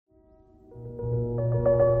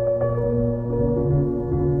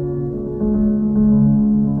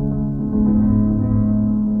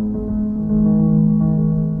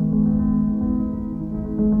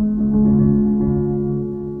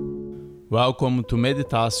Welcome to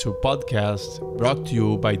Meditatio podcast brought to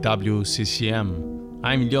you by WCCM.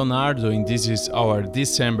 I'm Leonardo and this is our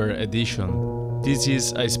December edition. This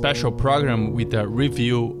is a special program with a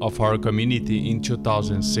review of our community in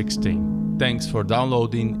 2016. Thanks for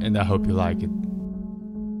downloading and I hope you like it.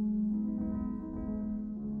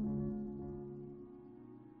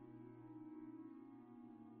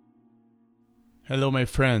 Hello my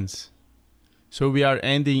friends. So we are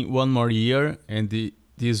ending one more year and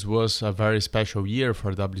this was a very special year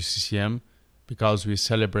for WCCM because we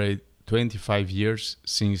celebrate 25 years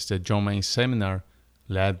since the John Main seminar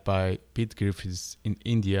led by Pete Griffiths in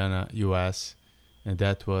Indiana, US, and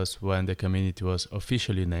that was when the community was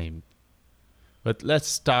officially named. But let's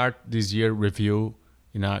start this year review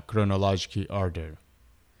in a chronological order.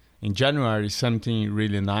 In January, something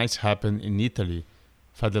really nice happened in Italy.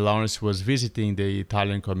 Father Lawrence was visiting the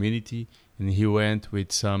Italian community and he went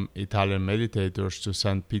with some Italian meditators to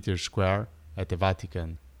St. Peter's Square at the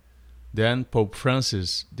Vatican. Then Pope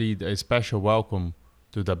Francis did a special welcome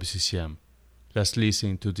to WCCM. Let's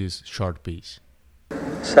listen to this short piece.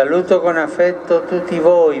 Saluto con affetto tutti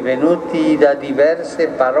voi venuti da diverse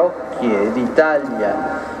parrocchie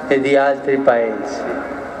d'Italia e di altri paesi.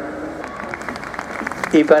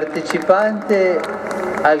 I partecipanti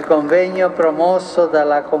al convegno promosso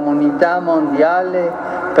dalla Comunità Mondiale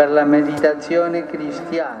per la Meditazione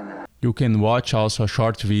Cristiana. You can watch also a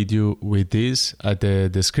short video with this at the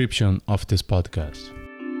description of this podcast.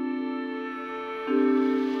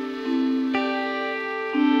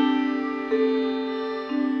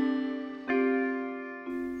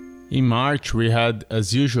 In March, we had,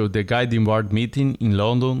 as usual, the Guiding Board meeting in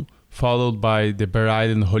London, followed by the Bear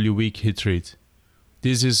Island Holy Week retreat.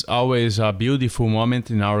 This is always a beautiful moment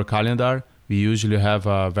in our calendar. We usually have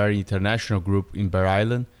a very international group in Bear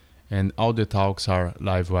Island, and all the talks are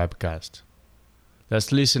live webcast.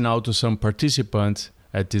 Let's listen now to some participants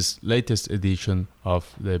at this latest edition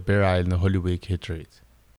of the Bear Island Holy Week retreat.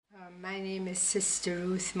 My name is Sister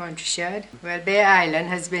Ruth Montrechard. Well, Bear Island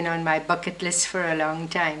has been on my bucket list for a long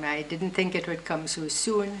time. I didn't think it would come so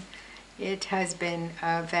soon. It has been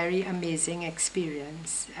a very amazing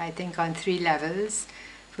experience, I think on 3 levels.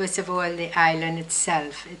 First of all, the island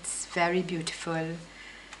itself, it's very beautiful.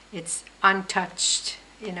 It's untouched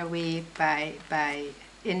in a way by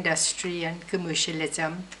industry and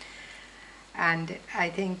commercialism. And I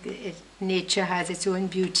think nature has its own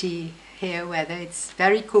beauty here, whether it's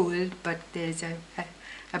very cold, but there's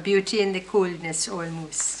a beauty in the coldness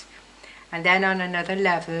almost. And then on another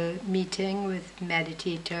level, meeting with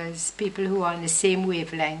meditators, people who are on the same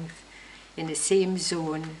wavelength, in the same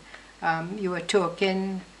zone. You were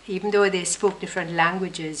talking, even though they spoke different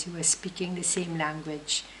languages, you were speaking the same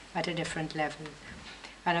language at a different level.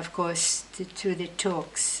 And of course, through the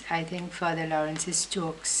talks, I think Father Lawrence's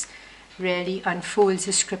talks really unfolds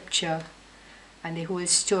the scripture and the whole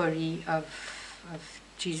story of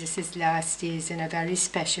Jesus' last days in a very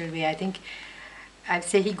special way. I think I'd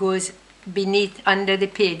say he goes under the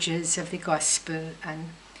pages of the gospel and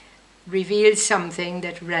reveals something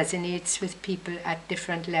that resonates with people at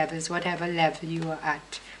different levels, whatever level you are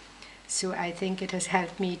at. So I think it has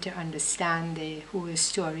helped me to understand the whole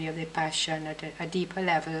story of the Passion at a deeper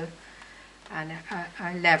level and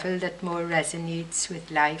a level that more resonates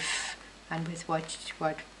with life and with what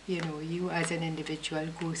you as an individual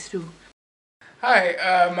go through.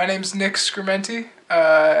 Hi, my name's Nick Scrimenti.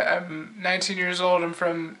 I'm 19 years old. I'm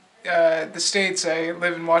from the States. I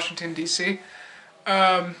live in Washington, D.C.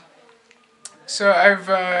 So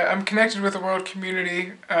I'm connected with the world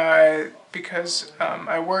community because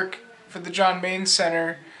I work for the John Main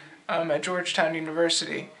Center at Georgetown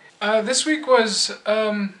University. This week was,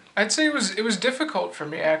 I'd say it was difficult for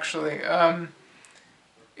me actually.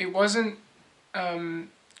 It wasn't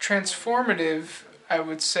transformative, I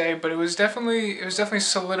would say, but it was definitely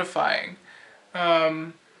solidifying.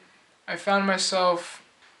 I found myself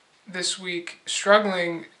this week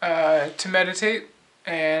struggling to meditate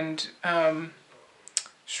and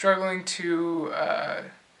struggling to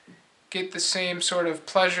get the same sort of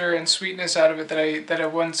pleasure and sweetness out of it that I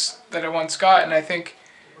once got, and I think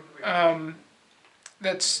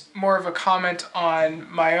that's more of a comment on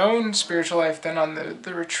my own spiritual life than on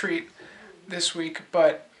the retreat this week.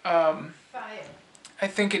 But I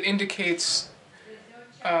think it indicates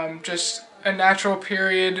just a natural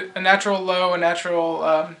period, a natural low, a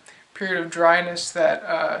natural period of dryness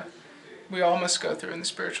that we all must go through in the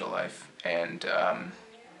spiritual life, and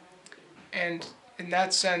in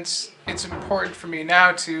that sense, it's important for me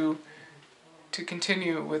now to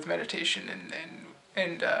continue with meditation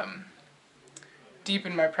and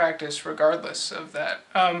deepen my practice regardless of that.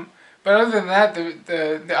 But other than that,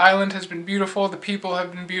 the island has been beautiful. The people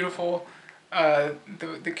have been beautiful.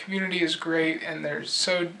 The community is great, and they're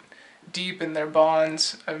so deep in their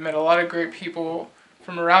bonds. I've met a lot of great people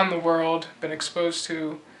from around the world. Been exposed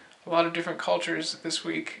to a lot of different cultures this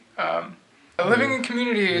week. Living in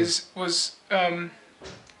community was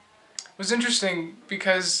interesting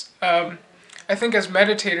because I think as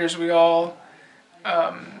meditators we all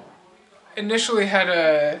initially had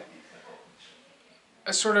a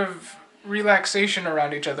sort of relaxation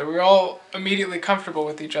around each other. We were all immediately comfortable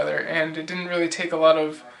with each other, and it didn't really take a lot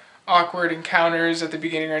of awkward encounters at the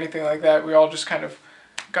beginning or anything like that. We all just kind of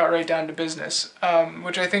got right down to business,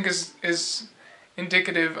 which I think is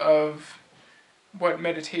indicative of what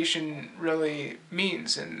meditation really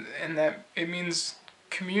means, and that it means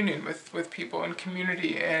communion with people and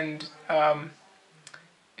community, and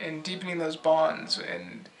deepening those bonds,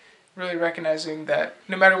 and really recognizing that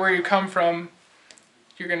no matter where you come from,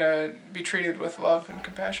 you're going to be treated with love and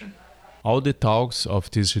compassion. All the talks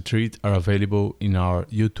of this retreat are available in our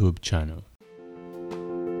YouTube channel.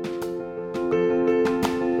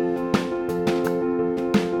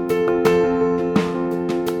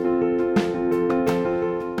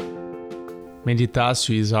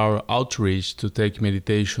 Meditatio is our outreach to take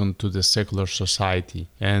meditation to the secular society,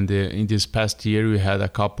 and in this past year we had a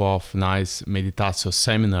couple of nice Meditatio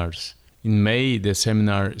seminars. In May, the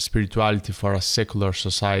seminar Spirituality for a Secular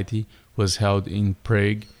Society was held in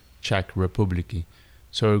Prague, Czech Republic.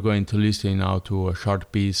 So we're going to listen now to a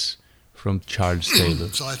short piece from Charles Taylor.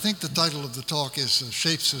 So I think the title of the talk is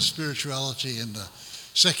Shapes of Spirituality in the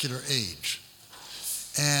Secular Age.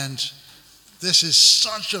 And this is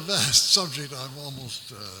such a vast subject, I'm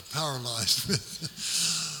almost paralyzed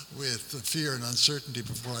with fear and uncertainty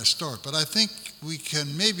before I start. But I think we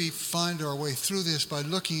can maybe find our way through this by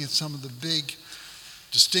looking at some of the big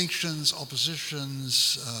distinctions,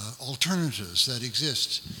 oppositions, alternatives that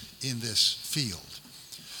exist in this field.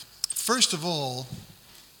 First of all,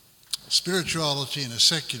 spirituality in a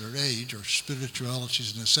secular age, or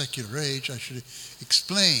spiritualities in a secular age, I should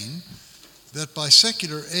explain that by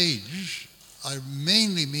secular age, I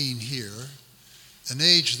mainly mean here an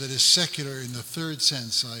age that is secular in the third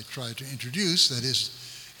sense I tried to introduce, that is,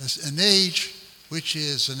 as an age which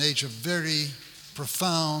is an age of very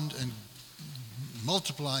profound and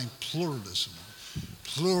multiplying pluralism,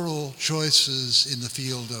 plural choices in the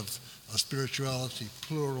field of spirituality,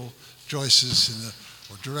 plural choices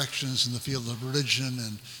or directions in the field of religion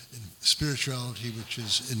and in spirituality, which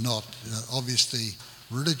is not obviously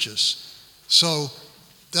religious. So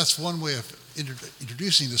that's one way of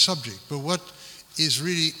introducing the subject. But what is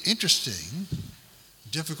really interesting,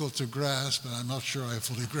 difficult to grasp, and I'm not sure I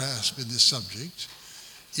fully grasp in this subject,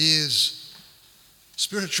 is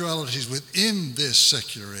spiritualities within this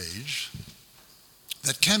secular age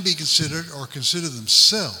that can be considered or consider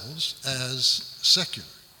themselves as secular.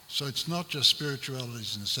 So it's not just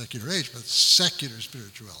spiritualities in the secular age, but secular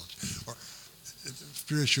spirituality, or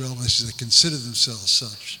spiritualities that consider themselves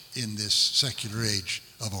such in this secular age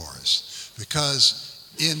of ours. Because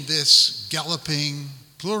in this galloping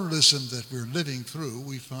pluralism that we're living through,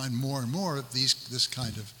 we find more and more of this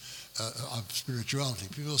kind of spirituality.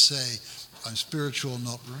 People say, I'm spiritual,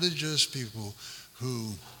 not religious. People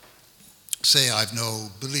who say, I've no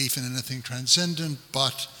belief in anything transcendent,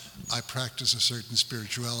 but I practice a certain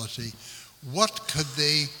spirituality. What could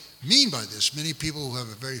they mean by this? Many people who have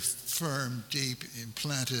a very firm, deep,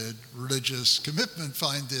 implanted religious commitment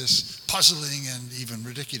find this puzzling and even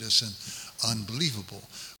ridiculous and unbelievable.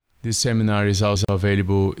 This seminar is also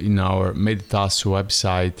available in our Meditatio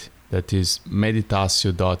website, that is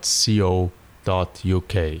meditatio.co.uk.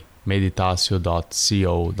 meditatio.co.uk.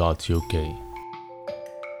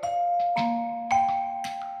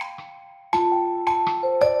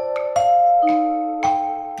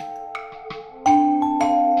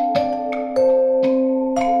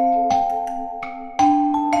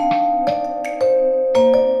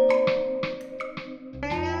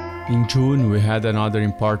 In June, we had another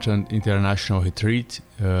important international retreat,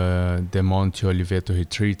 the Monte Oliveto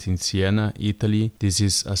retreat in Siena, Italy. This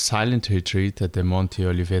is a silent retreat at the Monte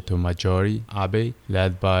Oliveto Maggiore Abbey,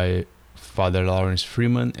 led by Father Lawrence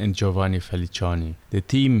Freeman and Giovanni Felicioni. The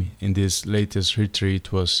theme in this latest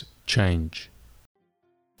retreat was change.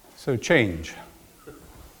 So change.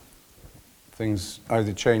 Things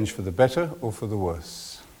either change for the better or for the worse.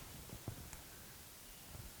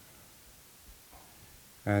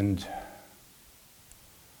 And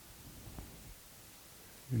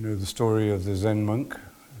you know the story of the Zen monk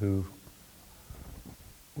who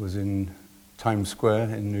was in Times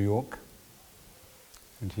Square in New York,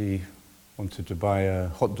 and he wanted to buy a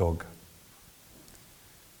hot dog.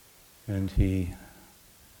 and he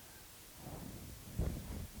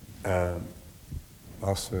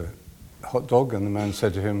asked for a hot dog, and the man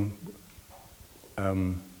said to him,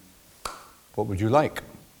 what would you like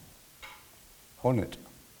on it?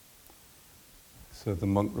 So the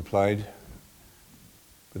monk replied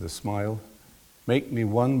with a smile, make me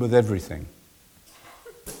one with everything.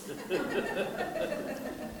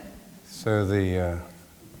 So the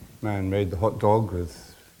man made the hot dog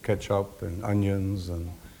with ketchup and onions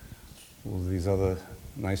and all these other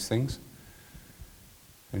nice things.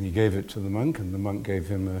 And he gave it to the monk, and the monk gave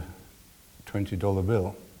him a $20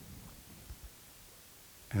 bill.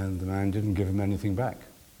 And the man didn't give him anything back.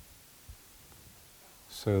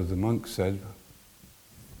 So the monk said,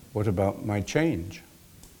 what about my change?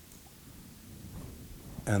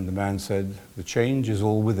 And the man said, the change is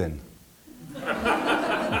all within.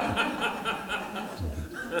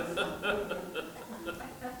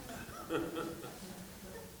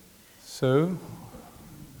 So,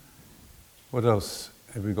 what else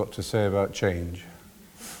have we got to say about change?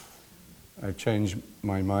 I've changed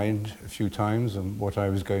my mind a few times on what I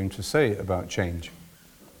was going to say about change.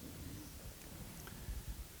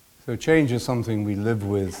 So change is something we live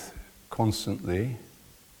with constantly,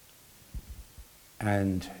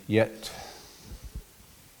 and yet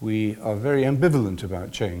we are very ambivalent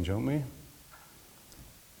about change, aren't we?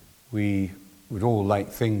 We would all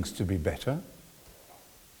like things to be better,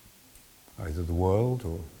 either the world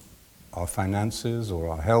or our finances or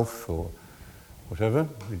our health or whatever.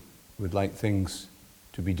 We would like things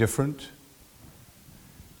to be different,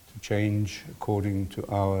 to change according to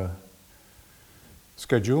our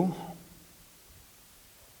schedule.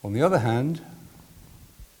 On the other hand,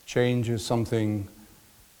 change is something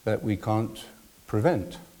that we can't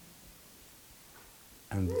prevent.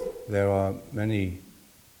 And there are many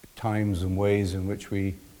times and ways in which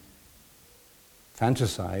we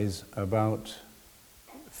fantasize about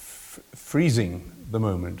freezing the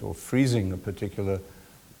moment or freezing a particular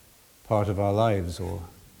part of our lives or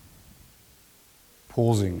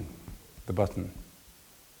pausing the button.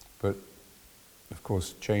 But of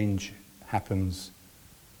course, change happens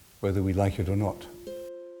whether we like it or not.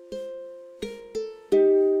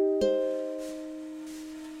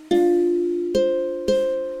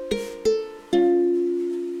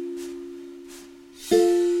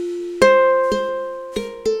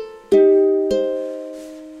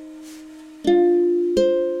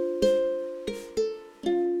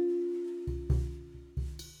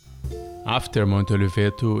 After Monte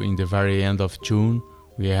Oliveto, in the very end of June,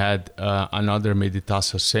 we had another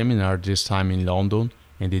Meditatio seminar, this time in London,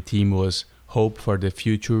 and the theme was Hope for the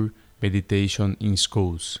Future Meditation in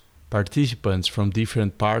Schools. Participants from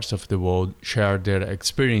different parts of the world shared their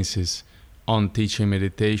experiences on teaching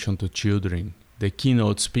meditation to children. The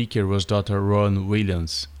keynote speaker was Dr. Ron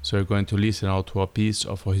Williams, so we're going to listen out to a piece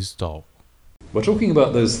of his talk. We're talking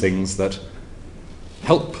about those things that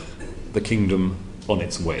help the kingdom on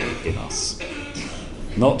its way in us.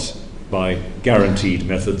 Not by guaranteed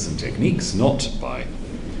methods and techniques, not by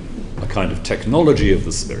a kind of technology of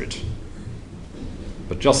the spirit,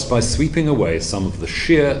 but just by sweeping away some of the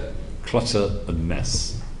sheer clutter and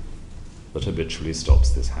mess that habitually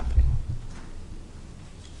stops this happening.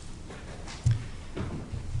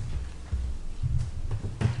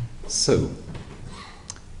 So,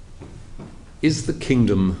 is the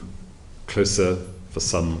kingdom closer for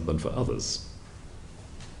some than for others?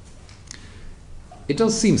 It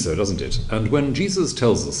does seem so, doesn't it? And when Jesus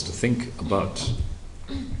tells us to think about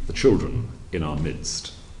the children in our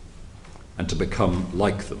midst and to become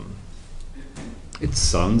like them, it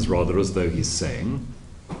sounds rather as though he's saying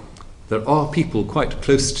there are people quite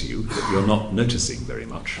close to you that you're not noticing very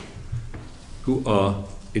much who are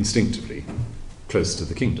instinctively close to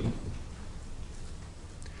the kingdom.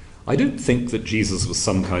 I don't think that Jesus was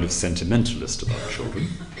some kind of sentimentalist about children.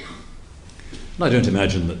 And I don't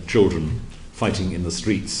imagine that children fighting in the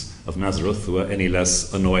streets of Nazareth were any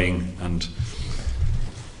less annoying and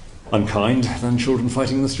unkind than children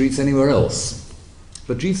fighting in the streets anywhere else.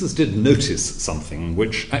 But Jesus did notice something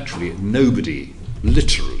which actually nobody,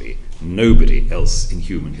 literally nobody else in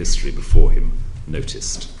human history before him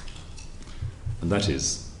noticed. And that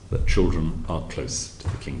is that children are close to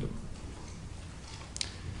the kingdom.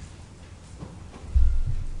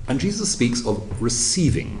 And Jesus speaks of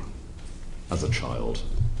receiving as a child.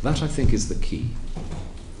 That, I think, is the key.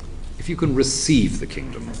 If you can receive the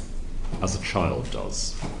kingdom as a child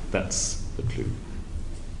does, that's the clue.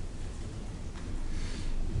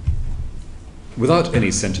 Without any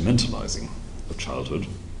sentimentalizing of childhood,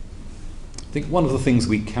 I think one of the things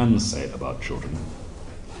we can say about children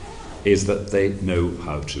is that they know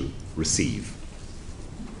how to receive.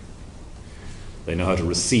 They know how to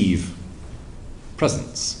receive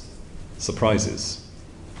presents, surprises,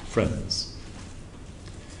 friends.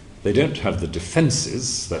 They don't have the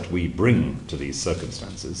defences that we bring to these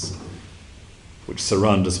circumstances, which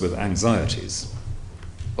surround us with anxieties.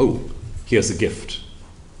 Oh, here's a gift.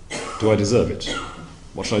 Do I deserve it?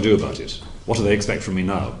 What shall I do about it? What do they expect from me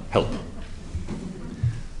now? Help.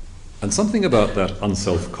 And something about that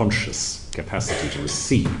unself-conscious capacity to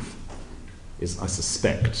receive is, I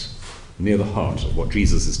suspect, near the heart of what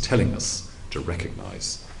Jesus is telling us to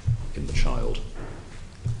recognize in the child.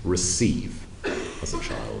 Receive as a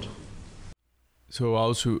child. So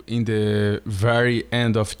also in the very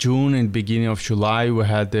end of June and beginning of July, we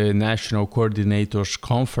had the National Coordinators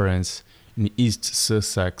Conference in East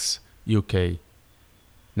Sussex, UK.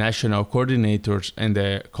 National coordinators and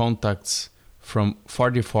the contacts from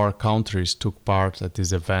 44 countries took part at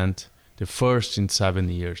this event, the first in 7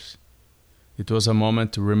 years. It was a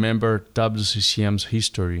moment to remember WCCM's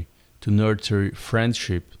history, to nurture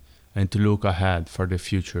friendship, and to look ahead for the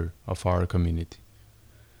future of our community.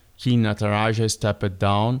 King Nataraja stepped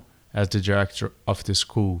down as the director of the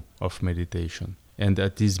School of Meditation, and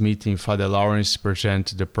at this meeting Father Lawrence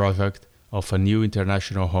presented the project of a new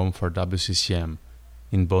international home for WCCM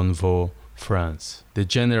in Bonnevaux, France. The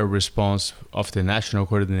general response of the national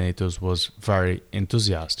coordinators was very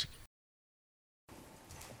enthusiastic.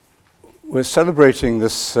 We're celebrating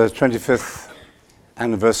this 25th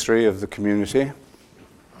anniversary of the community, I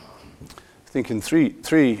think in three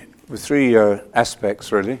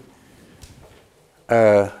aspects really.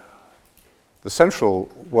 The central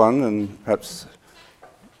one, and perhaps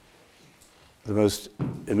the most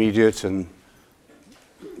immediate and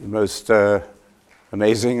the most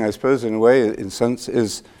amazing, I suppose, in a way, in sense,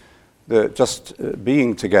 is just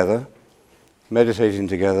being together, meditating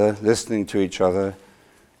together, listening to each other,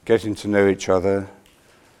 getting to know each other,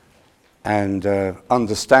 and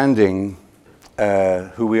understanding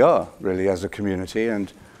who we are, really, as a community,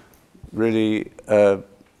 and really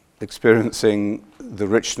experiencing the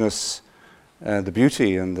richness, the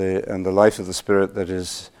beauty, and the life of the Spirit that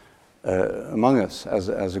is among us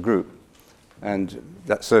as a group. And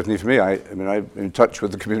that certainly for me, I mean, I'm in touch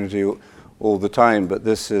with the community all the time, but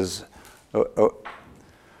this is a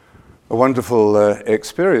wonderful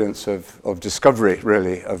experience of discovery,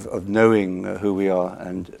 really, of knowing who we are.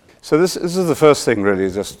 And so this is the first thing,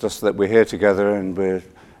 really, just that we're here together and we're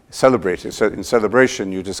celebrating. So in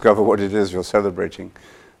celebration, you discover what it is you're celebrating.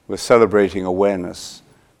 We're celebrating awareness,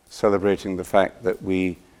 celebrating the fact that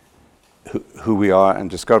who we are and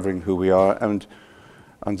discovering who we are, and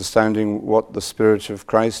understanding what the Spirit of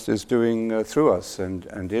Christ is doing through us and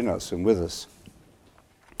in us and with us.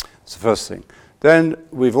 That's the first thing. Then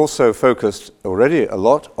we've also focused already a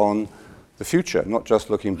lot on the future, not just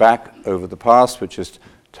looking back over the past, which is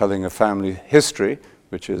telling a family history,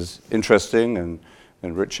 which is interesting and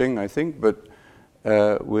enriching, I think, but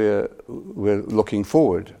we're looking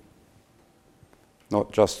forward,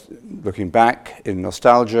 not just looking back in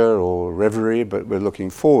nostalgia or reverie, but we're looking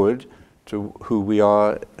forward to who we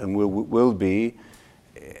are and will be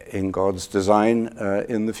in God's design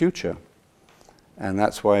in the future. And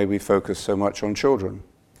that's why we focus so much on children,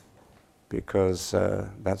 because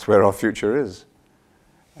that's where our future is.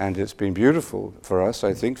 And it's been beautiful for us,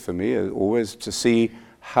 I think, for me, always to see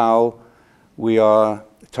how we are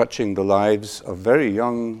touching the lives of very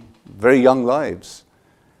young lives,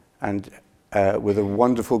 and with a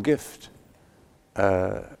wonderful gift.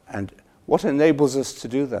 And what enables us to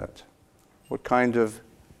do that? What kind of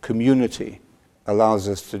community allows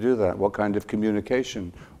us to do that? What kind of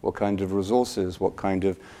communication? What kind of resources? What kind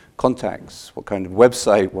of contacts? What kind of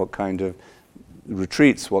website? What kind of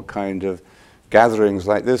retreats? What kind of gatherings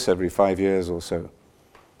like this every 5 years or so?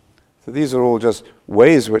 So these are all just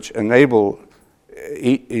ways which enable,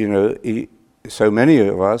 so many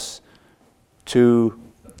of us to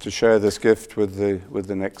share this gift with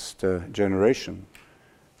the next generation.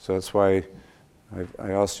 So that's why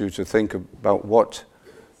I asked you to think about what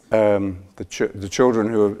the children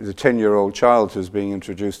who are the 10-year-old child who's being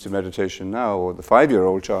introduced to meditation now, or the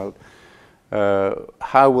 5-year-old child,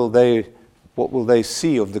 what will they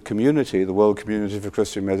see of the community, the World Community for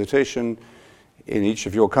Christian Meditation, in each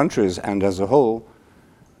of your countries and as a whole,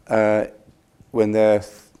 when they're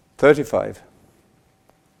 35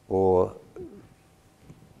 or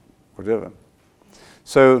whatever.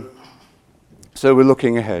 So we're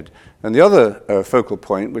looking ahead. And the other focal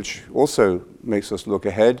point, which also makes us look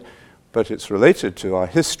ahead, but it's related to our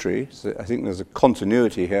history, so I think there's a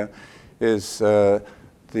continuity here, is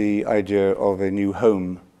the idea of a new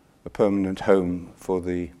home, a permanent home for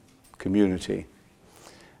the community.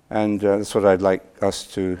 And that's what I'd like us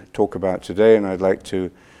to talk about today. And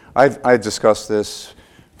I've discussed this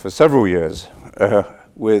for several years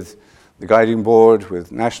with the guiding board,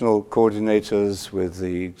 with national coordinators, with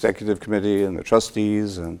the executive committee and the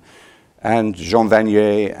trustees, and Jean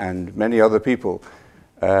Vanier and many other people,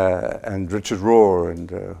 and Richard Rohr,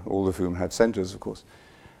 and all of whom had centers, of course.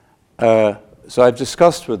 So I've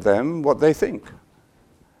discussed with them what they think.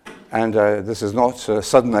 And this is not a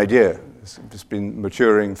sudden idea. It's been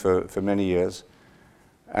maturing for many years.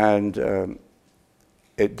 And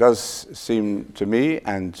it does seem to me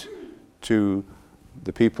and to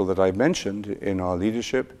the people that I've mentioned in our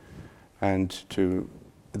leadership, and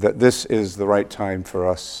that this is the right time for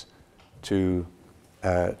us to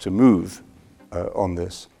move on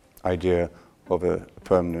this idea of a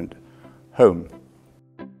permanent home.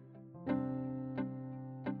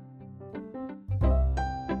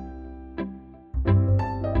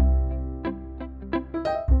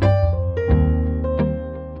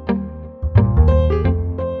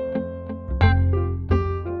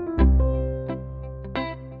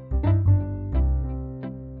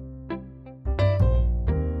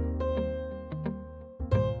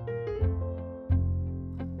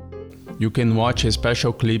 You can watch a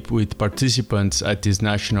special clip with participants at this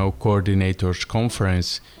National Coordinators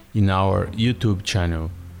Conference in our YouTube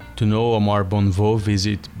channel. To know more Bonnevo,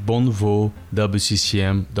 visit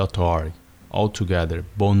bonnevowccm.org. Altogether,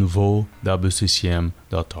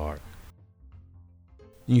 bonnevowccm.org.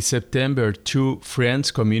 In September, 2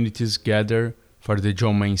 Friends communities gathered for the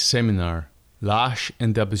John Main Seminar, L'Arche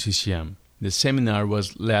and WCCM. The seminar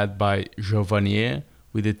was led by Jean Vanier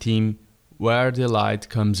with the theme Where the Light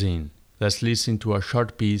Comes In. Let's listen to a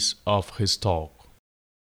short piece of his talk.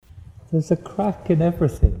 There's a crack in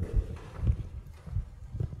everything.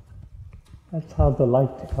 That's how the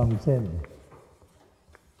light comes in.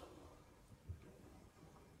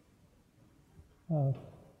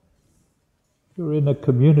 You're in a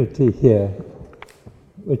community here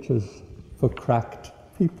which is for cracked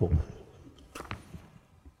people.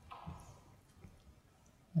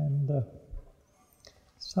 And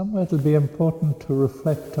somewhere it'll be important to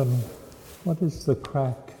reflect on what is the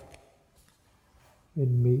crack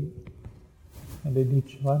in me and in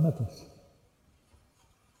each one of us,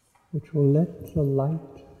 which will let the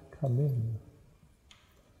light come in.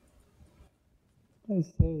 I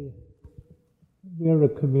say we're a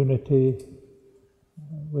community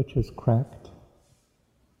which is cracked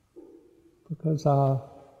because our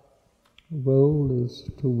role is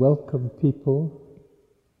to welcome people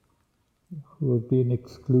who have been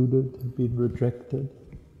excluded, have been rejected.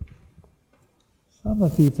 Some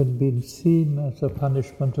have even been seen as a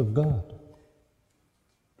punishment of God.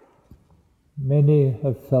 Many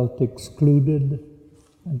have felt excluded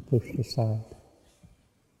and pushed aside.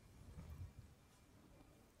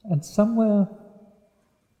 And somewhere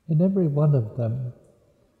in every one of them,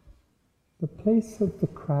 the place of the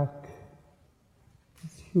crack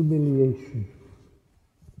is humiliation.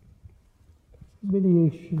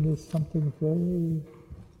 Humiliation is something very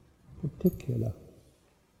particular.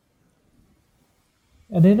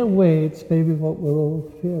 And in a way, it's maybe what we're all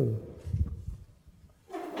fearing.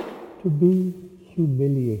 To be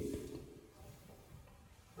humiliated.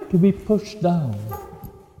 To be pushed down.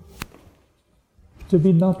 To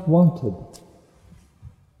be not wanted.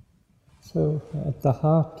 So at the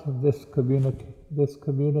heart of this community,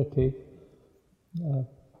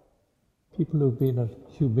 people who've been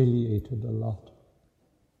humiliated a lot.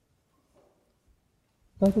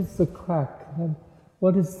 That is the crack. And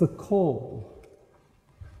what is the call?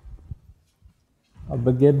 I'll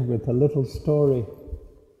begin with a little story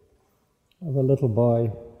of a little boy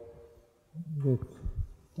with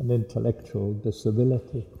an intellectual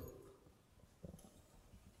disability.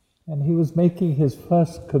 And he was making his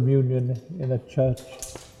first communion in a church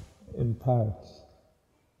in Paris.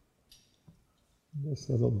 This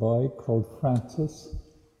little boy called Francis.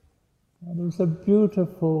 And it was a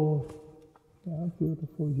beautiful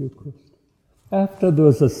Eucharist. After there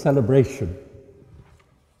was a celebration.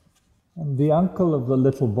 And the uncle of the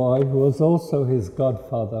little boy, who was also his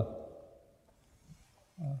godfather,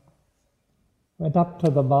 went up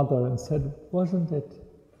to the mother and said, Wasn't it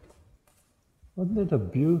a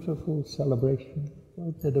beautiful celebration?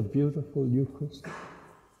 Wasn't it a beautiful Eucharist?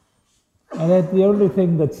 And yet the only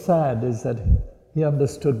thing that's sad is that he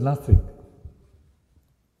understood nothing.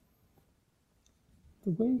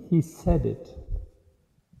 The way he said it,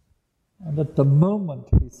 and at the moment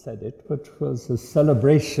he said it, which was a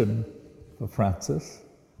celebration for Francis,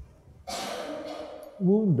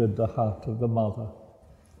 wounded the heart of the mother,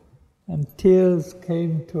 and tears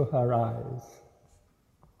came to her eyes.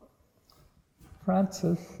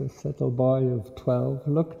 Francis, this little boy of 12,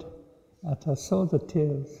 looked at her, saw the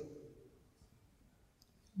tears.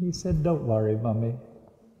 He said, "Don't worry, Mummy.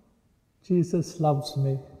 Jesus loves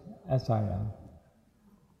me as I am."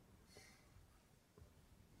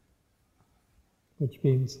 Which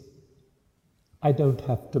means I don't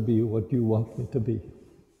have to be what you want me to be.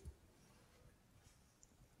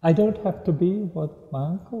 I don't have to be what my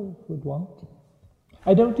uncle would want.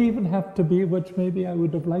 I don't even have to be what maybe I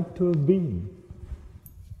would have liked to have been.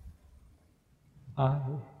 I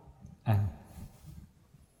am.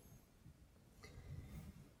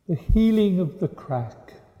 The healing of the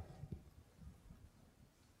crack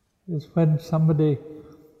is when somebody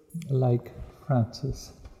like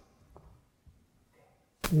Francis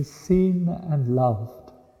is seen and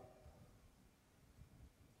loved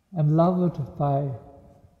by,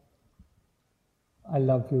 "I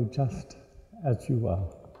love you just as you are."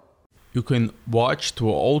 You can watch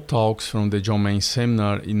all talks from the John Main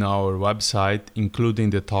seminar in our website, including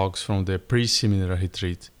the talks from the pre-seminar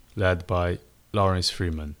retreat led by Lawrence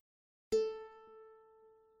Freeman.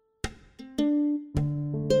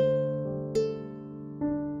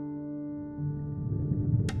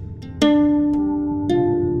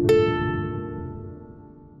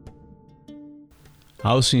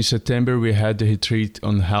 Also in September, we had the retreat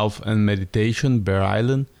on health and meditation, Bear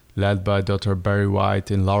Island, led by Dr. Barry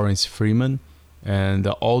White and Lawrence Freeman. And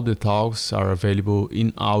all the talks are available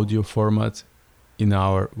in audio format in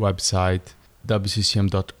our website,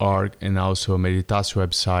 wccm.org, and also Meditatio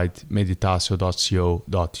website,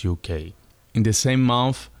 meditatio.co.uk. In the same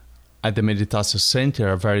month, at the Meditatio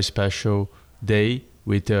Center, a very special day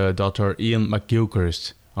with Dr. Ian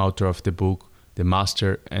McGilchrist, author of the book The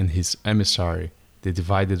Master and His Emissary, The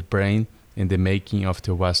Divided Brain and the Making of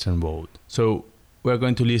the Western World. So we're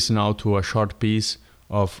going to listen now to a short piece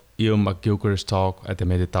of Ian McGilchrist's talk at the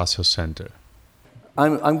Meditatio Center.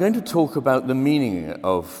 I'm going to talk about the meaning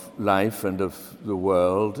of life and of the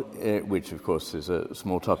world, which of course is a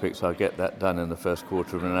small topic, so I'll get that done in the first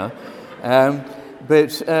quarter of an hour.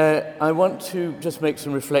 But I want to just make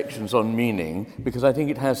some reflections on meaning, because I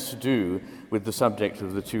think it has to do with the subject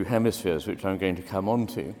of the two hemispheres, which I'm going to come on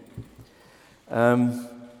to.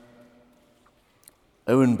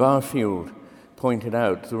 Owen Barfield pointed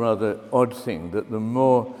out the rather odd thing that the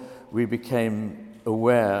more we became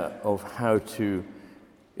aware of how to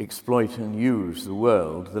exploit and use the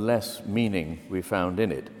world, the less meaning we found in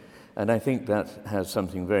it. And I think that has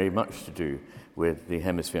something very much to do with the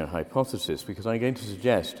hemisphere hypothesis, because I'm going to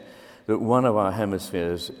suggest that one of our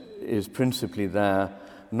hemispheres is principally there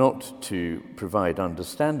not to provide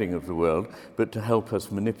understanding of the world, but to help us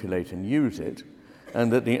manipulate and use it,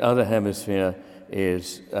 and that the other hemisphere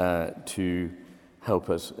is to help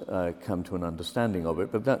us come to an understanding of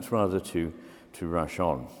it, but that's rather to rush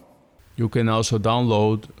on. You can also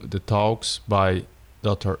download the talks by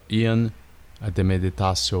Dr. Ian at the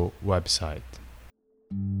Meditatio website.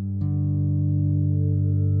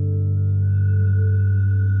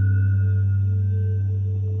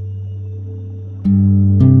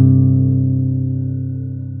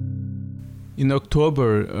 In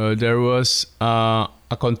October, there was a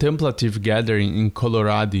contemplative gathering in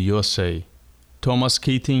Colorado, USA. Thomas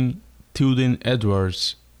Keating, Tilden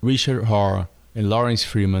Edwards, Richard Rohr, and Lawrence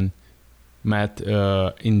Freeman met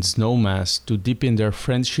in Snowmass to deepen their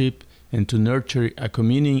friendship and to nurture a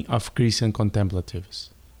community of Christian contemplatives.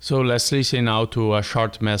 So let's listen now to a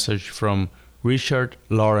short message from Richard,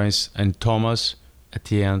 Lawrence, and Thomas at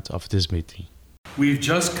the end of this meeting. We've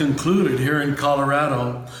just concluded here in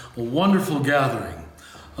Colorado a wonderful gathering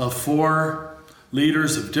of 4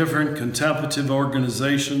 leaders of different contemplative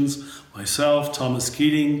organizations, myself, Thomas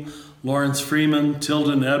Keating, Lawrence Freeman,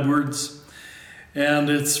 Tilden Edwards, and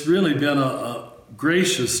it's really been a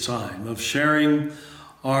gracious time of sharing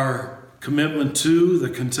our commitment to the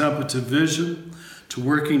contemplative vision, to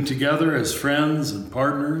working together as friends and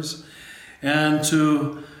partners, and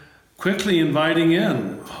to quickly inviting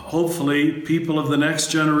in, hopefully, people of the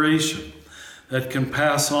next generation that can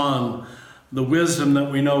pass on the wisdom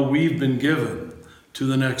that we know we've been given to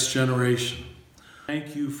the next generation.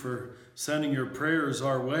 Thank you for sending your prayers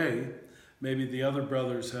our way. Maybe the other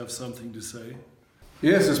brothers have something to say.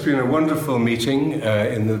 Yes, it's been a wonderful meeting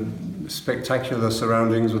in the spectacular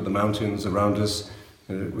surroundings with the mountains around us,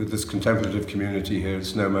 with this contemplative community here at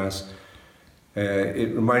Snowmass.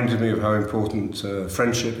 It reminded me of how important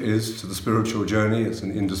friendship is to the spiritual journey. It's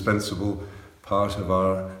an indispensable part of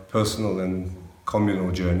our personal and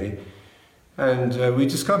communal journey. And we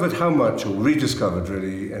discovered how much, or rediscovered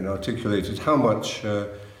really, and articulated how much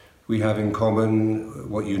we have in common,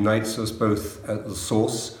 what unites us both at the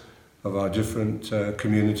source, of our different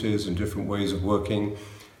communities and different ways of working.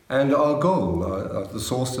 And our goal, the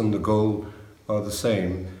source and the goal are the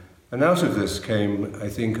same. And out of this came, I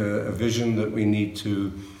think, a vision that we need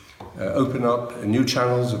to open up new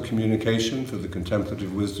channels of communication for the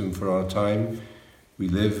contemplative wisdom for our time. We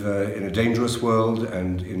live in a dangerous world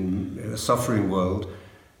and in a suffering world,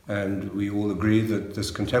 and we all agree that this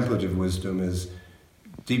contemplative wisdom is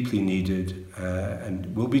deeply needed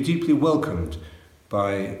and will be deeply welcomed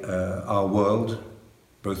by our world,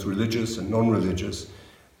 both religious and non-religious.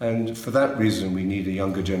 And for that reason, we need a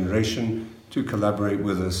younger generation to collaborate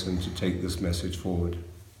with us and to take this message forward.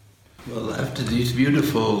 Well, after these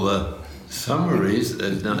beautiful summaries,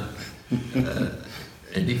 there's not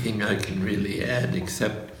anything I can really add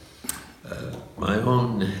except my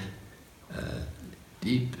own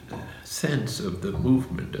deep sense of the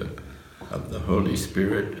movement of the Holy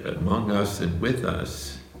Spirit among us and with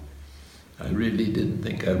us. I really didn't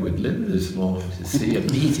think I would live this long to see a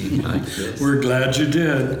meeting like this. We're glad you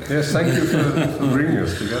did. Yes, thank you for bringing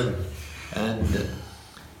us together. And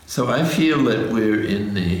so I feel that we're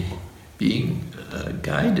in the being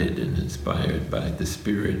guided and inspired by the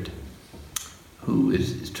Spirit, who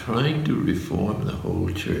is trying to reform the whole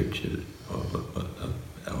church at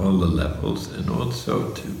all the levels, and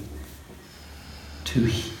also to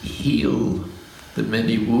heal the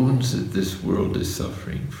many wounds that this world is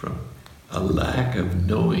suffering from. A lack of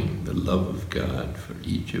knowing the love of God for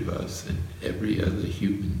each of us and every other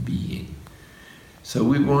human being. So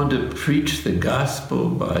we want to preach the gospel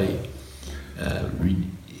by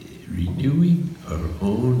renewing our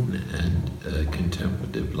own and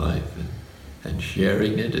contemplative life and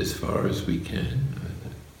sharing it as far as we can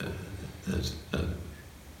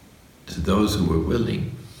to those who are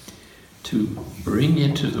willing to bring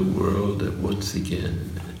into the world once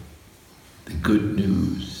again the good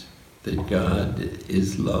news that God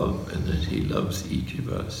is love and that He loves each of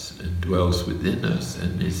us and dwells within us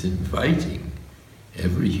and is inviting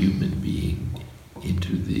every human being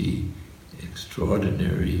into the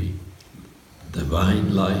extraordinary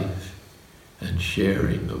divine life and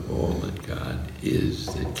sharing of all that God is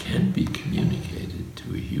that can be communicated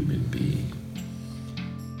to a human being.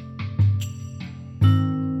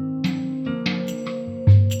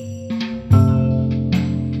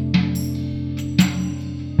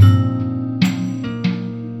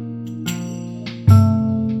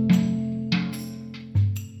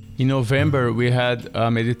 In November, we had a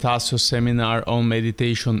Meditatio seminar on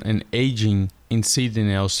meditation and aging in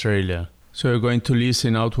Sydney, Australia. So we're going to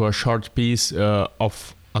listen now to a short piece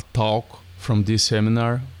of a talk from this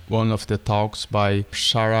seminar, one of the talks by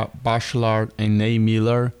Sarah Bachelard and Nay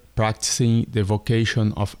Miller, practicing the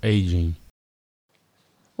vocation of aging.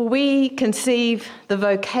 We conceive the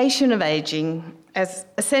vocation of aging as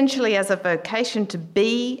essentially as a vocation to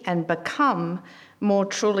be and become more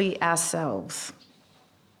truly ourselves.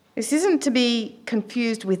 This isn't to be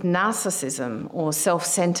confused with narcissism or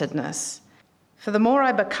self-centeredness. For the more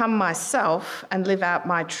I become myself and live out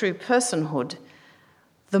my true personhood,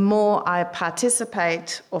 the more I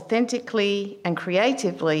participate authentically and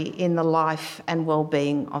creatively in the life and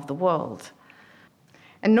well-being of the world.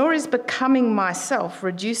 And nor is becoming myself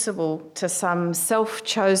reducible to some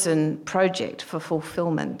self-chosen project for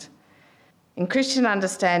fulfillment. In Christian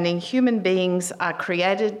understanding, human beings are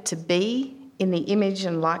created to be in the image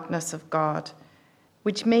and likeness of God,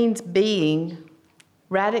 which means being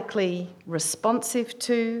radically responsive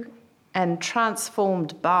to and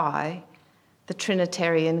transformed by the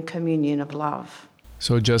Trinitarian communion of love.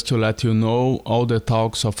 So just to let you know, all the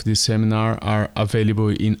talks of this seminar are available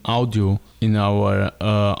in audio in our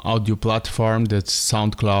audio platform, that's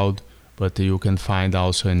SoundCloud, but you can find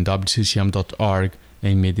also in wccm.org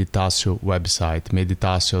and Meditatio website,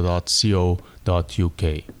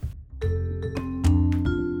 meditatio.co.uk.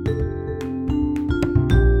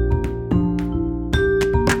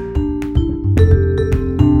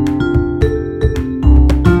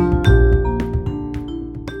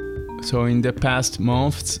 So in the past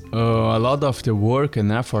months, a lot of the work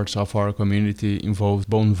and efforts of our community involved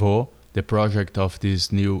Bonneveau, the project of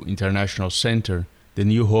this new international center, the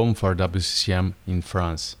new home for WCCM in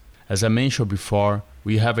France. As I mentioned before,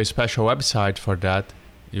 we have a special website for that.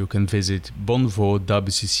 You can visit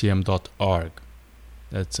bonneveauwccm.org.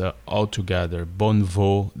 That's all together,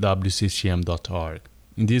 bonneveauwccm.org.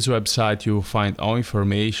 In this website, you will find all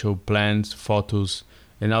information, plans, photos,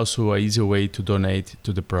 and also an easy way to donate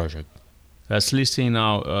to the project. Let's listen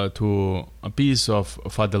now to a piece of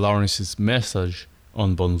Father Lawrence's message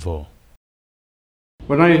on Bonneveau.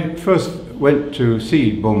 When I first went to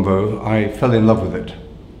see Bonneveau, I fell in love with it.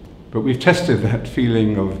 But we've tested that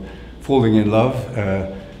feeling of falling in love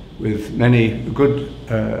with many good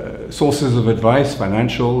sources of advice,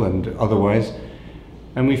 financial and otherwise.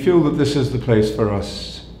 And we feel that this is the place for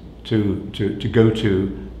us to go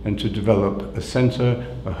to and to develop a center,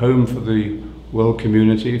 a home for the world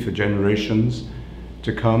community for generations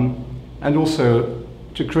to come, and also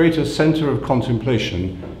to create a center of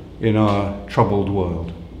contemplation in our troubled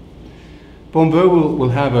world. Bonneveau will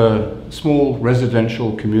have a small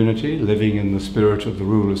residential community living in the spirit of the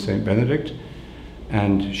rule of Saint Benedict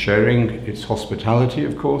and sharing its hospitality,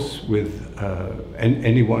 of course, with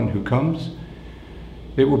anyone who comes.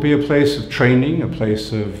 It will be a place of training, a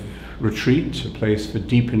place of retreat, a place for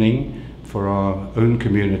deepening for our own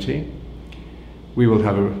community. We will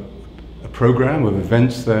have a program of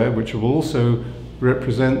events there which will also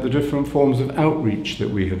represent the different forms of outreach that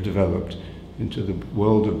we have developed into the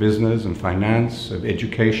world of business and finance, of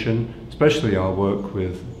education, especially our work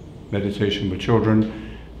with meditation with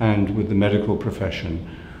children and with the medical profession,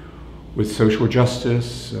 with social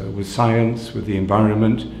justice, with science, with the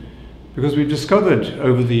environment. Because we've discovered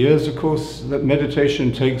over the years, of course, that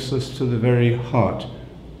meditation takes us to the very heart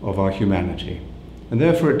of our humanity. And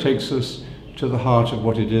therefore it takes us to the heart of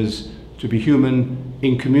what it is to be human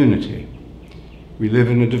in community. We live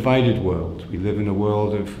in a divided world. We live in a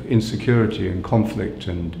world of insecurity and conflict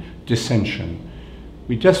and dissension.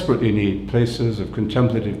 We desperately need places of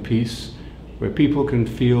contemplative peace where people can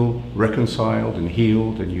feel reconciled and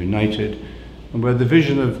healed and united, and where the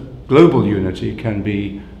vision of global unity can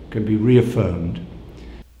be reaffirmed.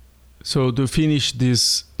 So to finish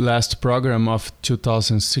this last program of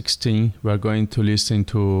 2016, we're going to listen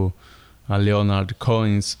to Leonard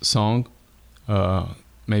Cohen's song,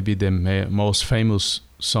 maybe the most famous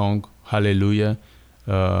song, Hallelujah,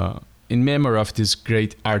 in memory of this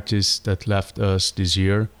great artist that left us this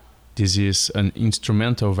year. This is an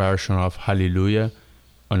instrumental version of Hallelujah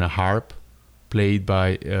on a harp, played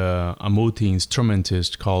by a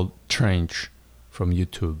multi-instrumentist called Trench from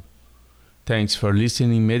YouTube. Thanks for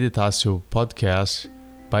listening Meditatio podcast.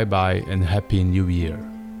 Bye bye and Happy New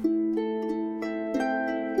Year.